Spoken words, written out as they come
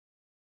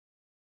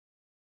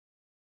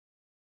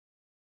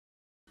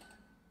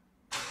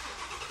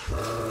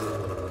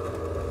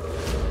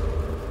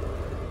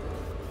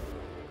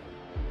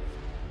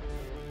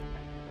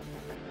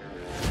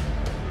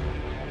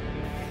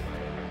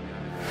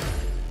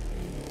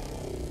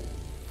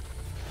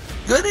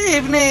Good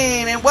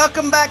evening, and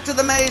welcome back to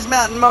the Maze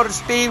Mountain Motor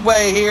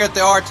Speedway here at the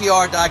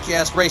RTR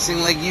Diecast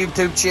Racing League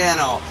YouTube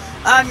channel.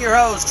 I'm your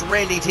host,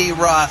 Randy T.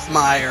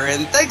 Rothmeyer,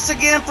 and thanks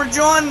again for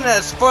joining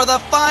us for the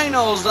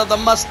finals of the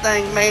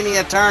Mustang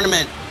Mania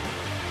tournament.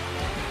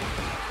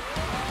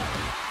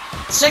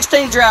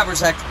 16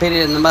 drivers have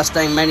competed in the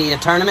Mustang Mania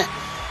tournament,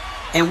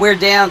 and we're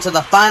down to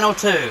the final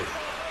two.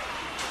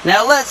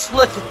 Now let's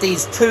look at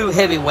these two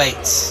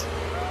heavyweights.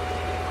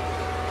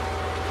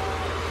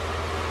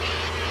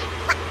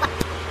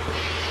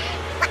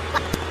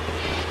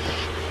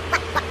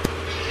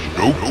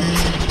 Gnocchi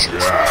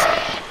Jack.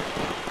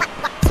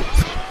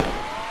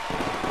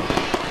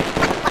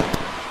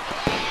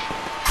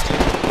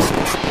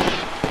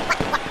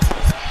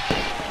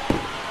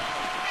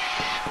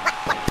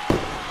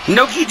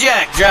 Gnocchi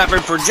Jack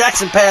driving for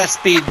Jackson Pass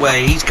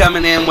Speedway. He's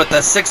coming in with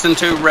a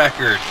 6-2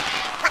 record.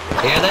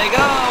 Here they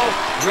go.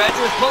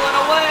 Dredger's pulling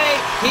away.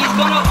 He's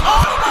gonna.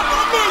 Oh my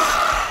goodness!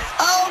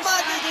 Oh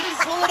my goodness! Did he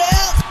pull it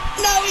out?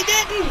 No, he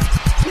didn't.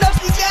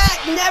 Gnocchi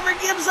Jack never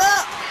gives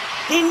up.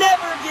 He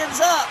never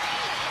gives up.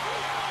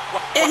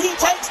 And he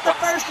takes the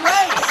first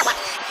race.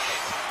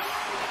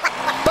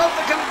 Both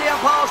are coming down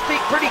Paul's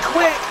Peak pretty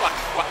quick.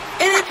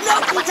 And if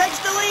Gnocchi takes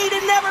the lead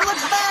and never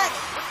looks back.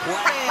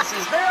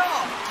 Races, they're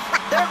off.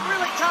 They're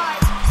really tight.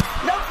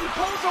 Gnocchi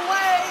pulls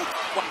away.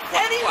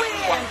 And he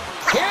wins.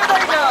 Here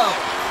they go.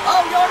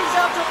 Oh, Yardy's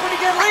out to a pretty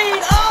good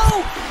lead.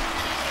 Oh!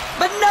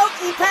 But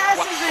Gnocchi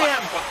passes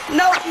him.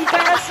 Gnocchi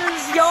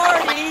passes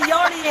Yardy.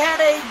 Yardy had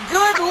a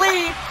good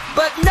lead.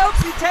 But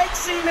Gnocchi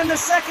takes him in the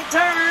second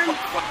turn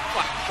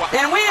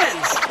and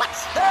wins.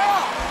 They're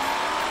off.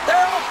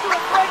 They're off to a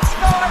great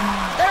start.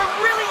 They're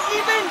really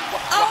even.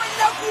 Oh, and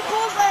Gnocchi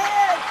pulls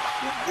ahead.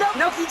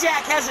 Gnocchi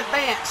Jack has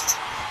advanced.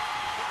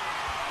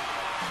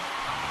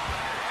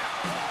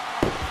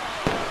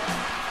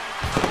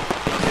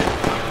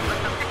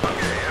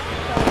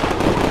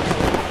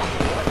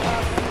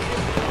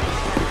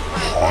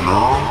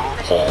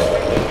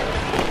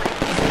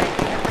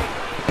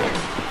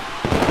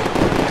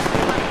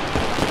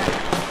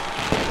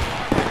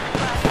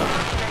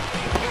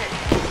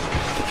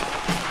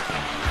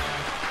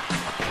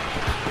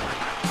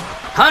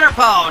 Hunter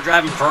Paul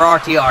driving for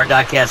RTR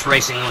Diecast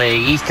Racing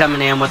League. He's coming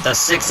in with a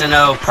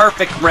 6-0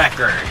 perfect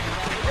record.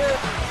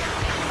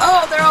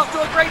 Oh, they're off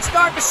to a great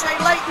start, but Shay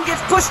Layton gets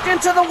pushed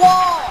into the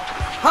wall.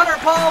 Hunter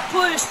Paul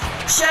pushed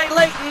Shay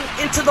Layton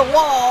into the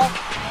wall.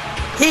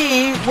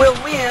 He will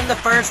win the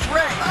first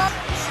race.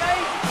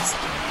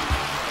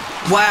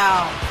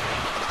 Wow.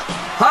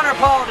 Hunter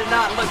Paul did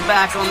not look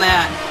back on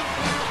that.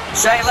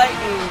 Shay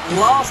Layton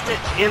lost it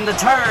in the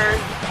turn,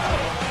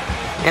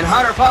 and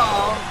Hunter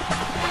Paul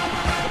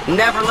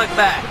never looked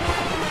back.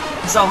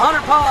 So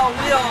Hunter Paul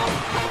will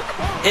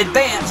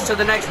advance to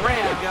the next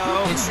round.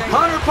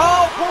 Hunter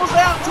Paul pulls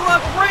out to a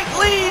great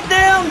lead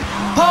down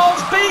Paul's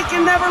Peak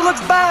and never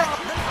looks back.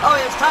 Oh,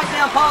 it's tight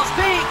down Paul's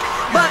Peak,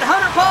 but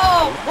Hunter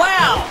Paul,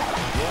 wow.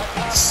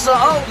 So,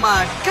 oh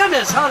my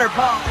goodness, Hunter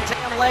Paul in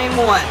Tam Lane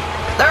 1.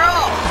 They're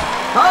off.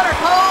 Hunter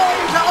Paul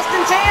and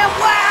Austin Tam,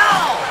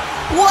 wow.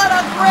 What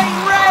a great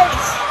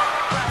race.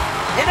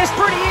 And it's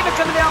pretty even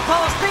coming down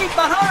Paul's Peak,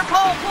 but Hunter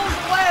Paul pulls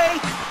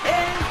away.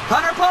 And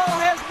Hunter Paul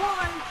has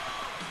won.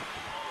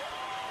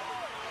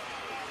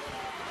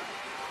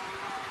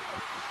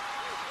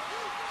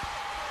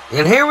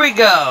 And here we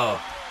go.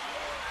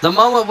 The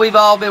moment we've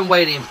all been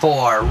waiting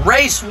for.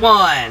 Race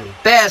 1.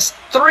 Best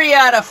 3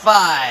 out of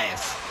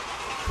 5.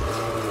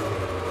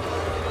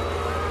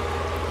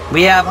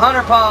 We have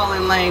Hunter Paul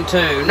in lane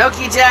 2.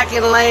 Gnocchi Jack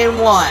in lane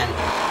 1.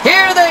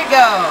 Here they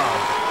go.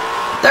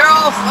 They're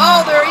off.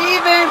 Oh, they're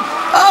even.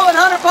 Oh, and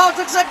Hunter Paul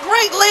took a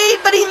great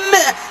lead, but he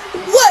missed.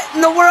 What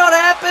in the world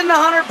happened to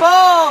Hunter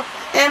Paul?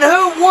 And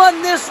who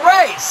won this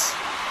race?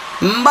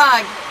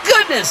 My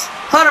goodness.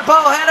 Hunter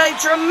Paul had a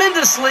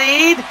tremendous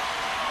lead.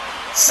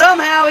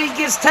 Somehow he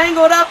gets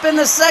tangled up in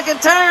the second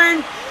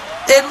turn.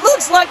 It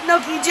looks like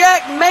Gnocchi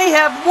Jack may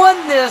have won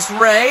this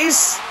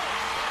race.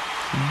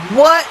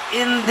 What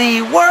in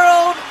the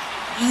world?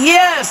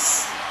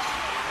 Yes.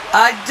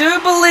 I do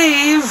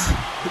believe.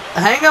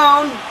 Hang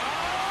on.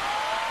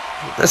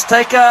 Let's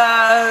take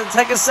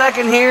a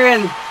second here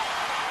and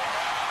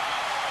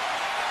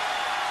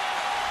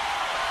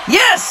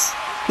yes!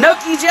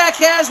 Gnocchi Jack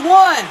has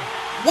won!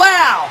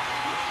 Wow!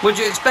 Would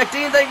you expect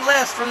anything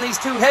less from these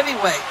two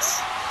heavyweights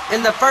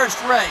in the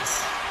first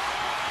race?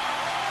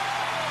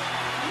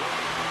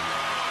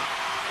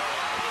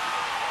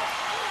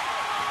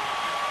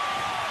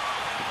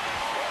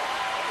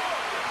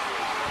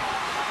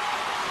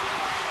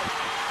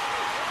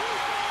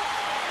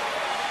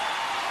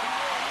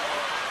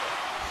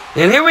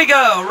 And here we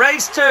go,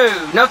 race 2.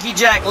 Gnocchi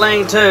Jack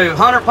lane 2,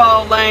 Hunter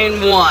Paul lane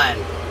 1.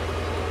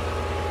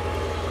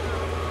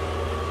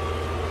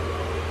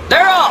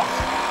 They're off.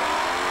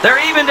 They're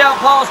even down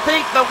Paul's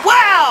Peak, but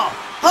wow!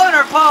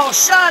 Hunter Paul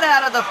shot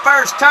out of the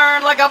first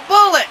turn like a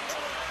bullet.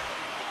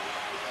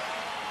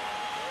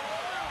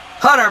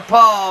 Hunter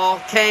Paul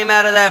came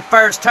out of that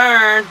first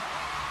turn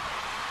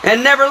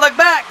and never looked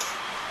back.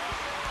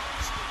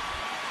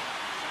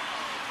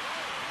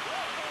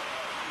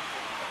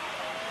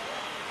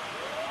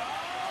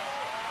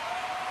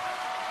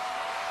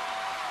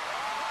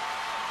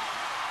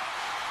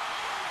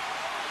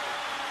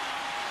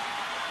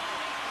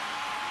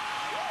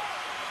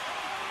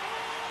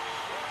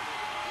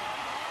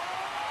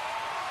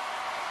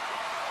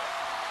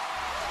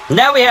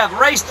 Now we have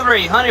race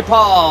 3. Honey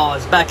Paul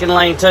is back in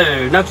lane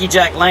 2. Gnocchi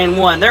Jack lane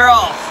 1. They're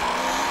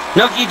off.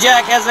 Gnocchi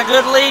Jack has a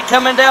good lead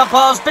coming down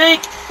Paul's Peak.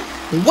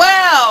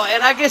 Wow!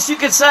 And I guess you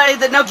could say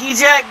that Gnocchi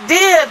Jack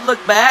did look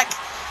back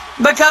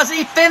because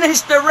he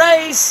finished the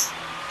race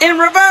in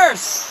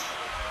reverse.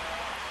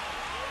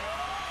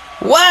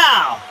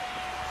 Wow!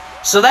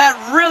 So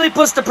that really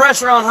puts the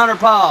pressure on Hunter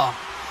Paul.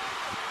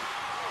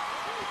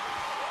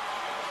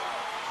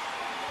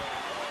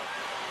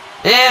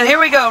 And here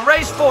we go,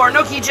 race 4,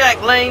 Gnocchi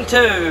Jack lane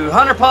 2,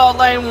 Hunter Paul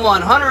lane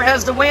 1. Hunter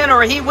has the win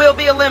or he will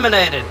be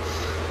eliminated.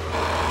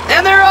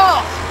 And they're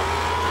off.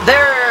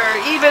 They're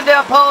even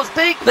down Paul's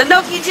Peak. The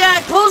Gnocchi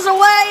Jack pulls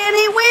away and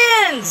he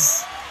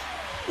wins.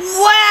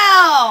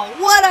 Wow,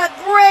 what a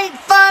great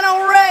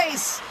final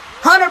race.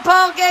 Hunter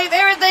Paul gave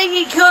everything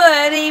he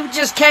could. He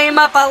just came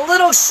up a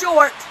little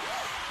short.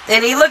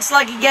 And he looks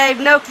like he gave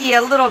Gnocchi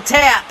a little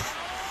tap.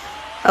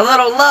 A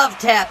little love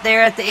tap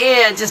there at the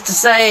end just to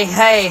say,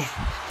 hey,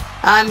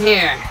 I'm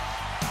here.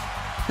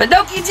 But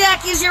Gnocchi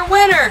Jack is your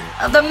winner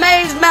of the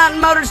Maze Mountain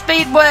Motor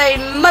Speedway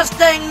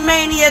Mustang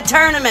Mania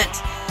Tournament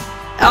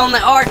on the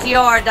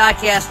RTR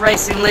Diecast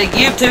Racing League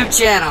YouTube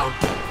channel.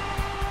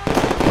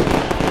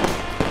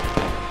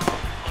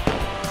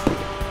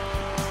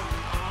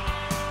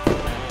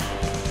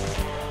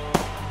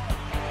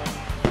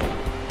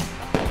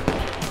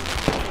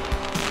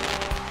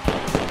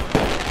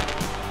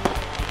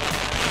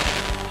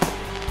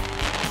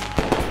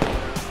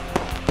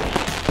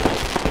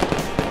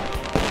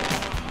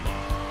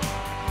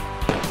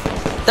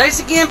 Thanks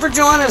again for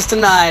joining us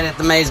tonight at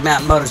the Maze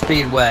Mountain Motor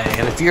Speedway.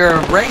 And if you're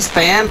a race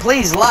fan,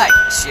 please like,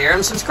 share,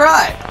 and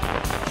subscribe.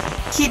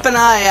 Keep an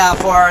eye out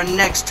for our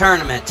next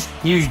tournament.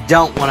 You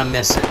don't want to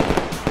miss it.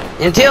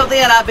 Until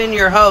then, I've been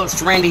your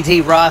host, Randy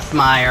T.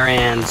 Rothmeyer,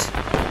 and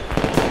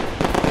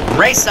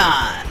race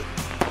on!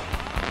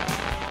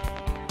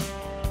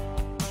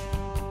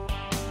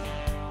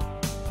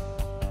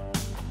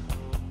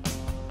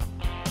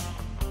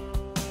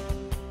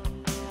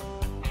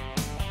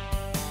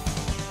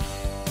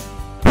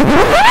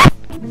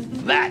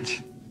 That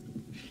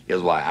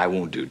is why I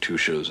won't do 2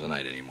 shows a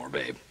night anymore,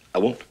 babe. I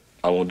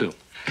won't do.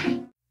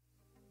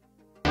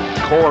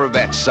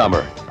 Corvette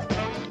Summer.